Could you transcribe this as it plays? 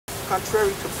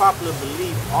contrary to popular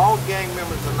belief, all gang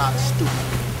members are not stupid.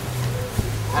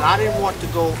 And I didn't want to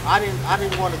go. I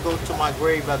didn't want to go to my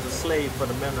grave as a slave for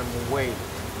the minimum wage.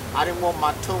 I didn't want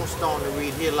my tombstone to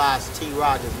read, "Here lies T.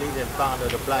 Rodgers, leader and founder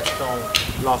of the Blackstone,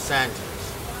 Los Angeles."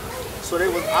 So I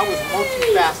was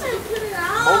multifaceted,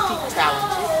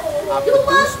 multi-talented. I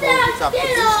produced movies, I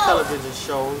produced television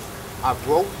shows, I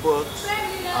wrote books,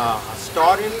 I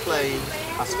starred in plays,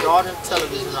 I starred in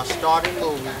television, I starred in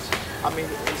movies. I mean,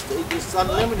 it's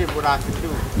unlimited what I can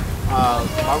do.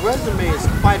 My resume is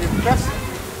quite impressive,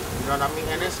 you know what I mean?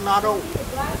 And it's not over.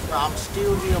 I'm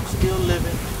still here, I'm still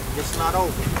living, it's not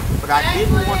over. But I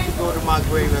didn't want to go to my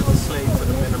grave as a slave for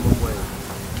the minimum wage.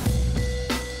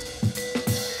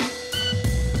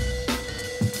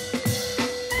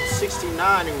 In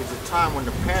 '69, it was a time when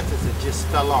the Panthers had just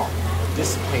fell off,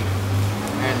 dissipated.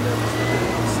 And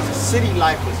the city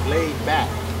life was laid back.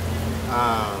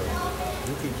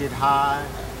 You could get high,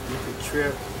 you could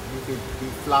trip, you could be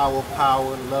flower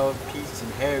power, love, peace,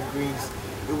 and hair grease.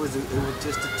 It was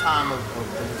just a time it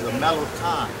was a mellow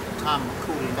time, a time of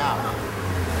cooling out.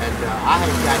 And I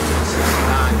had gotten in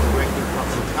 '69 directly from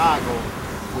Chicago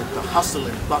with the hustle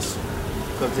and bustle,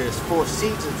 because there's 4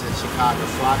 seasons in Chicago,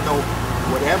 so I know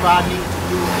whatever I need to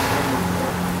do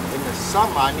in the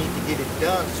summer, I need to get it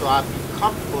done so I'll be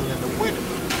comfortable in the winter.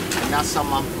 And that's how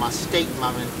my state,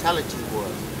 my mentality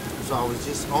was. So I was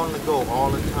just on the go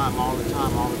all the time, always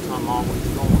going.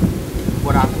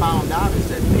 What I found out is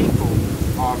that people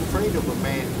are afraid of a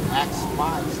man who acts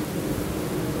wisely.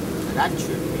 And that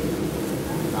tripped me.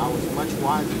 I was much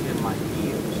wiser than my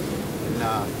years.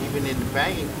 And even in the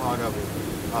banging part of it,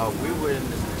 we were in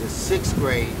the 6th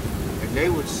grade, and they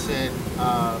would send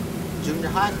junior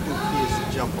high school kids to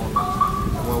jump on us.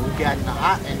 And when we got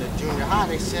in the junior high,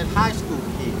 they sent high school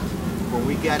kids. When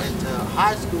we got into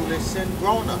high school, they sent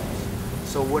grown-ups.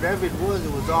 So whatever it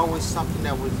was always something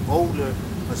that was older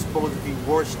or supposed to be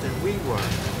worse than we were.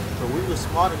 So we were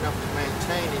smart enough to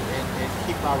maintain it and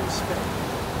keep our respect.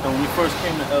 And when you first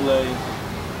came to LA,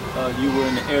 you were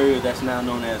in the area that's now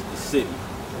known as the city,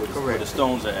 where the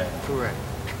Stones are at. Correct.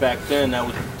 Back then, that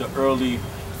was the early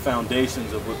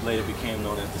foundations of what later became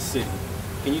known as the city.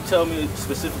 Can you tell me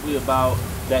specifically about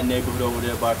that neighborhood over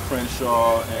there by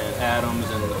Crenshaw and Adams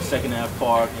and 2nd Ave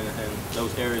Park and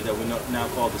those areas that we now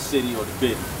call the city or the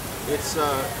Bity? It's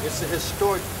a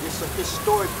historic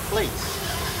place.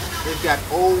 They've got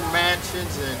old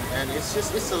mansions and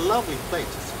it's a lovely place.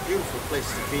 It's a beautiful place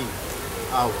to be.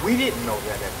 We didn't know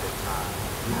that at the time.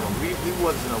 You know, we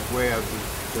wasn't aware of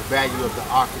the value of the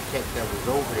architect that was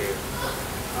over there.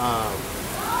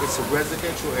 It's a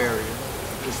residential area,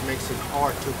 which makes it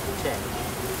hard to protect.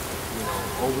 You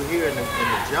know, over here in the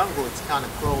jungle, it's kind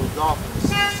of closed off, and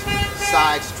it's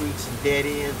side streets and dead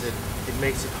ends, and it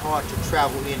makes it hard to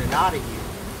travel in and out of here.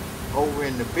 Over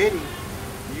in the Bity,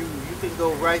 you can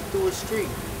go right through a street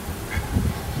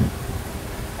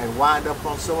and wind up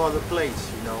on some other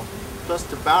place, you know. Plus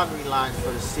the boundary lines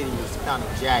for the city was kind of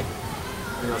jagged.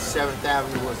 You know, 7th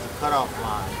Avenue was the cutoff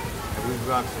line, and we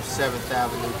run from 7th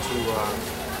Avenue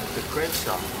to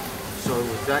Crenshaw. So it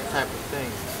was that type of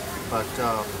thing. But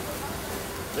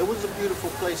it was a beautiful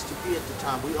place to be at the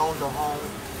time. We owned a home.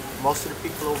 Most of the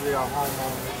people over there are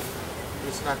homeowners.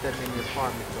 It's not that many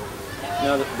apartments over there.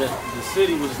 Now, the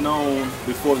city was known,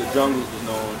 before the Jungles was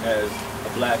known, as a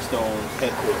Blackstone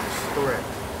headquarters. Correct.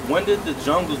 When did the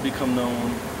Jungles become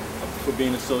known for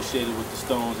being associated with the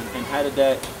Stones, and how did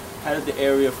the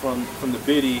area from the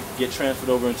Bity get transferred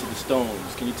over into the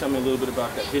Stones? Can you tell me a little bit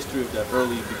about that history of that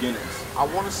early beginnings? I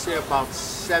want to say about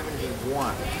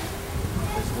 '71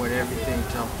 is when everything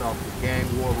jumped off. The gang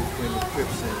war between the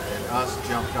Crips and us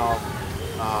jumped off.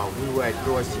 We were at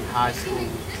Dorsey High School,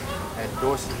 and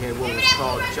Dorsey had what was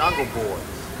called Jungle Boys.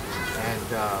 And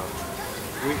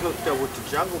we hooked up with the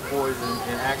Jungle Boys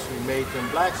and actually made them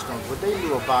Blackstones. But they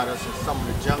knew about us, and some of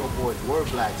the Jungle Boys were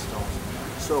Blackstones.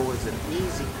 So it was an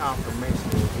easy confirmation,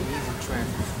 it was an easy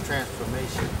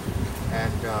transformation.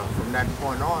 And from that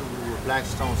point on, we were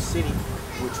Blackstone City,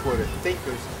 which were the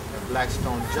thinkers, and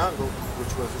Blackstone Jungle,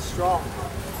 which was the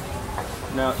stronghold.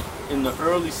 Now, in the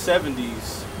early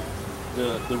 '70s,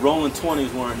 the Rolling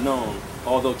 20s weren't known,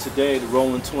 although today the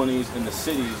Rolling 20s and the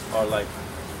cities are like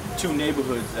 2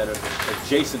 neighborhoods that are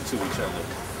adjacent to each other.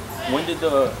 When did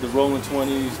the Rolling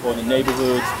 20s or the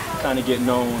neighborhoods kind of get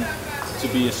known to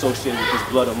be associated with this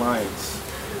blood alliance?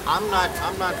 I'm not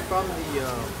from the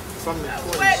 20s,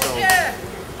 so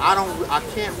I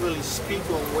can't really speak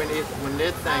on when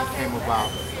that thing came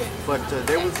about. But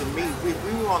there was a meeting. We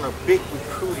were on a big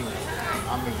recruiting.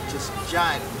 I mean, just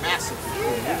giant, massive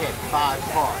recruiting. We had 5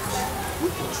 parks. We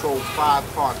controlled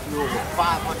 5 parks. We were over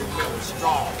 500 men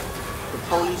strong. the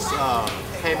police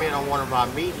came in on one of our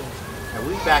meetings, and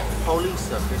we backed the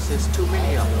police up. They said it's too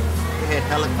many of them. They had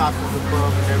helicopters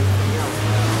above and everything else.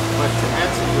 But to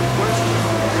answer your question,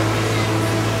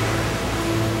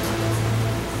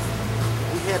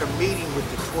 we had a meeting with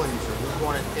the 20s, and we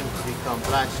wanted them to become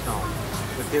Blackstone.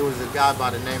 But there was a guy by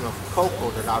the name of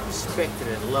Coco that I respected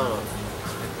and loved.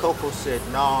 And Coco said,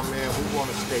 "No, man, we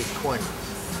want to stay 20s."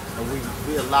 And we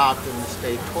allowed them to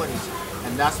stay 20s.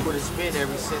 And that's what it's been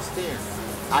ever since then.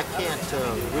 I can't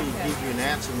really give you an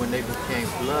answer when they became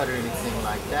blood or anything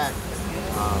like that,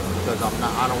 because I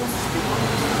don't want to speak on it.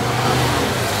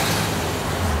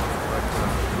 But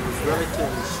it was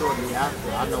relatively shortly after.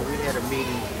 I know we had a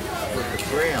meeting with the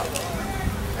Graham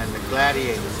and the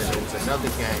Gladiators, and there was another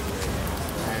gang there.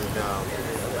 And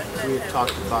we had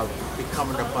talked about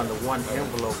coming up under one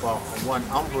envelope or one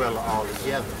umbrella all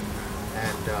together.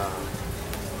 And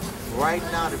right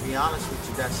now, to be honest with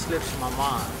you, that slips my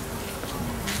mind.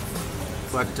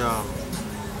 But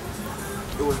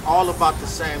it was all about the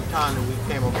same time that we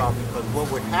came about, because what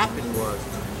would happen was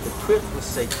the Crips would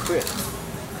say Crip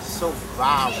so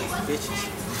vile and vicious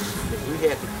that we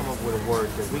had to come up with a word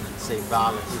that we could say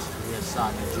violent history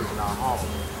inside the juvenile hall.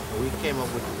 And we came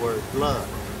up with the word blood.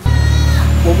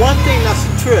 Well, one thing that's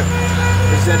a trip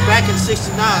is that back in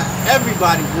 '69,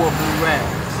 everybody wore blue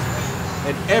rags,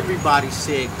 and everybody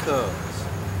said Cuz.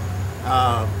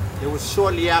 It was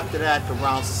shortly after that,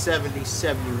 around 70,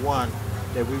 71,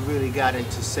 that we really got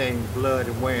into saying blood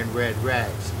and wearing red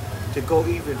rags. To go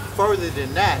even further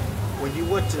than that, when you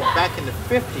went to, back in the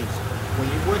 50s, when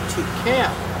you went to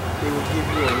camp, they would give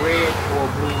you a red or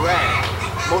a blue rag.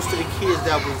 Most of the kids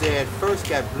that was there at first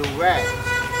got blue rags.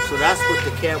 So that's what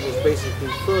the camp was basically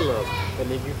full of. And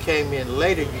then you came in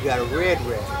later, you got a red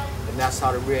rag. And that's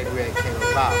how the red rag came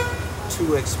about.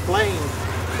 To explain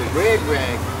the red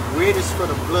rag, red is for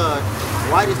the blood,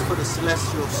 white is for the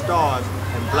celestial stars,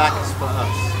 and black is for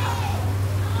us.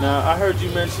 Now, I heard you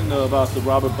mention about the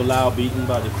Robert Bilal beating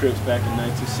by the Crips back in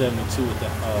 1972 at the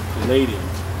Palladium.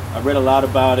 I read a lot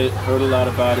about it, heard a lot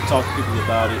about it, talked to people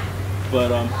about it.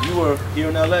 But you were here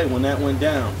in LA when that went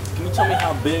down. Can you tell me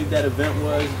how big that event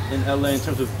was in LA in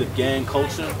terms of the gang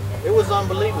culture? It was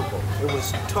unbelievable. It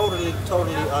was totally,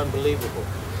 totally unbelievable.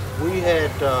 We had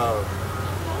a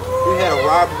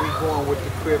robbery going with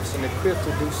the Crips, and the Crips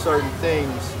would do certain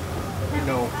things, you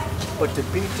know, but to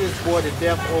beat this boy to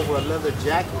death over a leather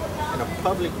jacket in a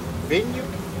public venue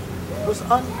was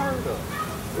unheard of.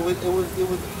 It was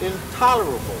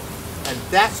intolerable, and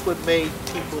that's what made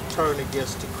people turn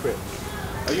against the Crips.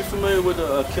 Are you familiar with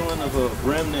the killing of a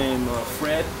Brim named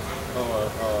Fred?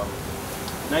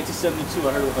 1972,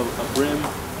 I heard of a Brim. I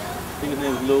think his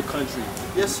name was Lil Country.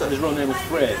 Yes, sir. His real name was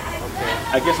Fred. Okay.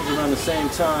 I guess it was around the same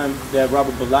time that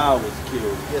Robert Bilal was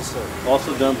killed. Yes, sir.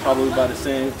 Also done probably by the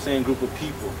same group of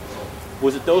people.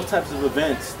 Was it those types of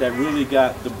events that really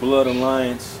got the Blood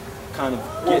Alliance kind of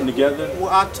getting together? Well,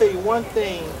 I'll tell you one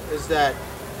thing is that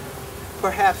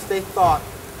perhaps they thought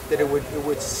that it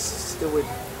would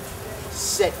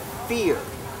set fear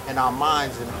in our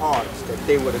minds and hearts that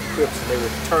they were the Crips and they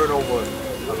would turn over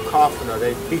a coffin or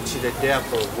they'd beat you to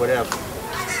death or whatever.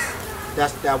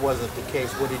 That wasn't the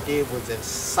case. What it did was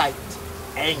incite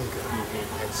anger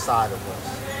inside of us,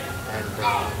 and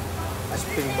that's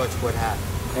pretty much what happened.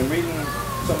 And reading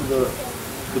some of the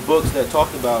books that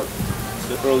talked about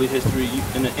the early history,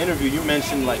 in the interview you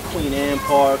mentioned like Queen Anne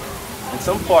Park and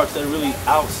some parks that are really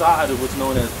outside of what's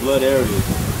known as blood areas.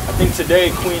 I think today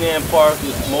Queen Anne Park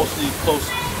is mostly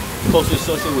closely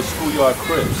associated with schoolyard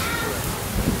Crips.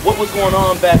 What was going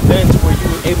on back then to where you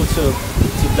were able to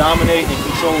dominate and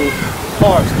control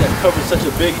parks that covered such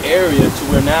a big area to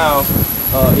where now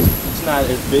it's not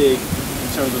as big in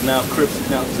terms of now Crips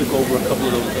now took over a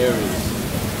couple of those areas?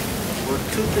 Well,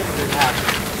 two things that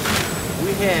happened.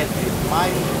 We had a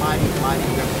mighty, mighty, mighty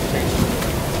reputation.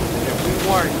 And if we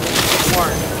weren't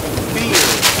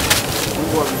feared, we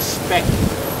were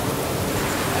respected.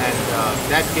 And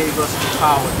that gave us the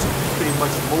power to pretty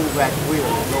much move at will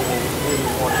and go where we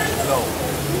really wanted to go.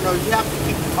 You know, you have to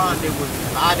keep in mind there was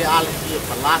an ideology, a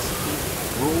philosophy,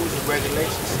 rules and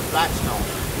regulations to Blackstone.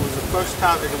 It was the first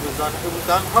time that it was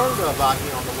unheard of out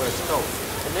here on the West Coast.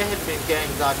 And there had been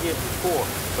gangs out here before,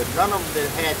 but none of them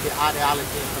that had the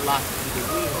ideology and philosophy that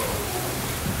we had.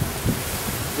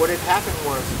 What had happened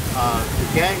was the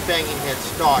gang banging had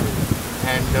started,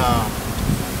 and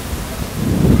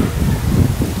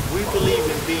we believe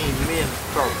in being men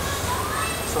first.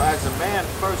 So as a man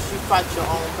first, you fight your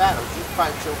own battles, you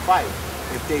fight your fight.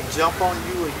 If they jump on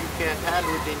you or you can't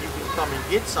handle it, then you can come and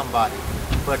get somebody.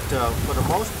 But for the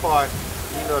most part,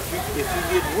 you know, if you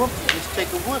get whooped, you just take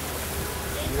a whoop.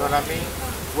 You know what I mean?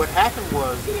 What happened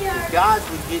was the guys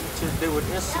would they would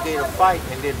instigate a fight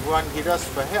and then run get us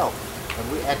for help.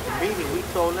 And we at the meeting we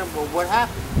told them, well, what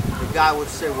happened? The guy would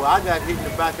say, well, I got hit in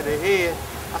the back of the head.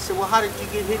 I said, well, how did you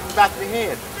get hit in the back of the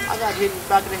head? I got hit in the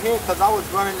back of the head because I was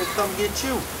running to come get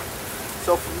you.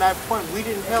 So from that point, we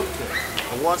didn't help them.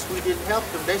 And once we didn't help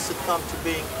them, they succumbed to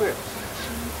being Crips.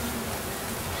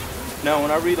 Now,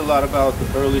 when I read a lot about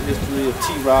the early history of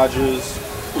T. Rodgers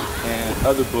and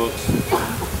other books,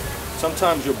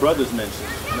 sometimes your brother's mentioned,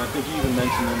 and I think you even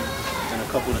mentioned him in a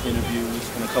couple of interviews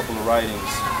and a couple of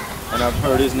writings. And I've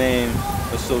heard his name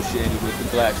associated with the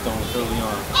Blackstones early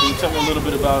on. Can you tell me a little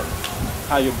bit about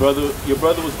how your brother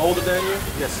was older than you?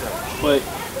 Yes, sir. But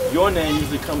your name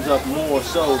usually comes up more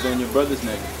so than your brother's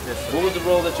name. Yes, sir. What was the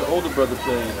role that your older brother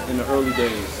played in the early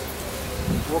days?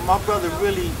 Well, my brother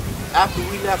really, after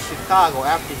he left Chicago,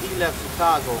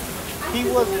 he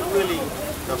wasn't really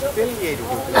affiliated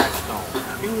with Blackstone.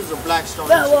 He was a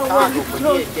Blackstone in Chicago, but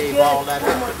he had gave all that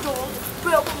up.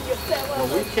 When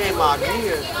we came out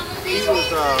here, he was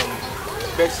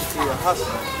basically a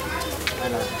hustler,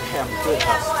 and a damn good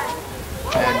hustler.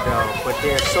 And but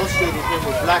they associated him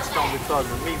with Blackstone because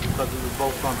of me, because we were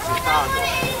both from Chicago.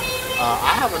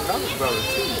 I have another brother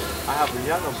too. I have a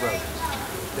younger brother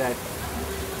that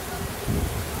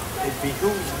it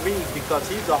behooves me because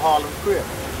he's a Harlem Crip.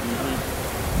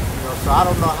 You know, so I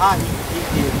don't know how he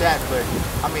did that, but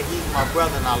I mean, he's my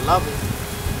brother and I love him.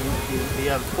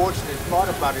 The unfortunate part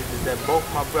about it is that both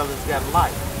my brothers got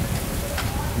life.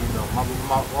 You know,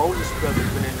 my oldest brother's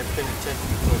been in the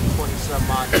penitentiary for 20-some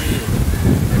odd years,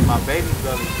 and my baby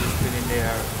brother's just been in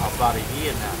there about a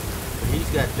year now. But he's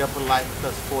got double life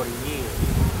plus 40 years,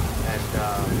 and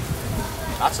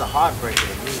that's a heartbreaker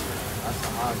to me. That's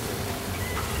a heartbreaker.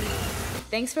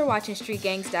 Thanks for watching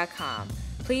StreetGangs.com.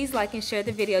 Please like and share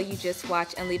the video you just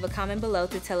watched and leave a comment below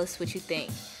to tell us what you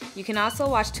think. You can also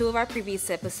watch 2 of our previous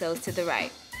episodes to the right.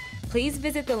 Please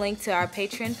visit the link to our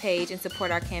Patreon page and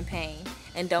support our campaign.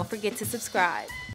 And don't forget to subscribe.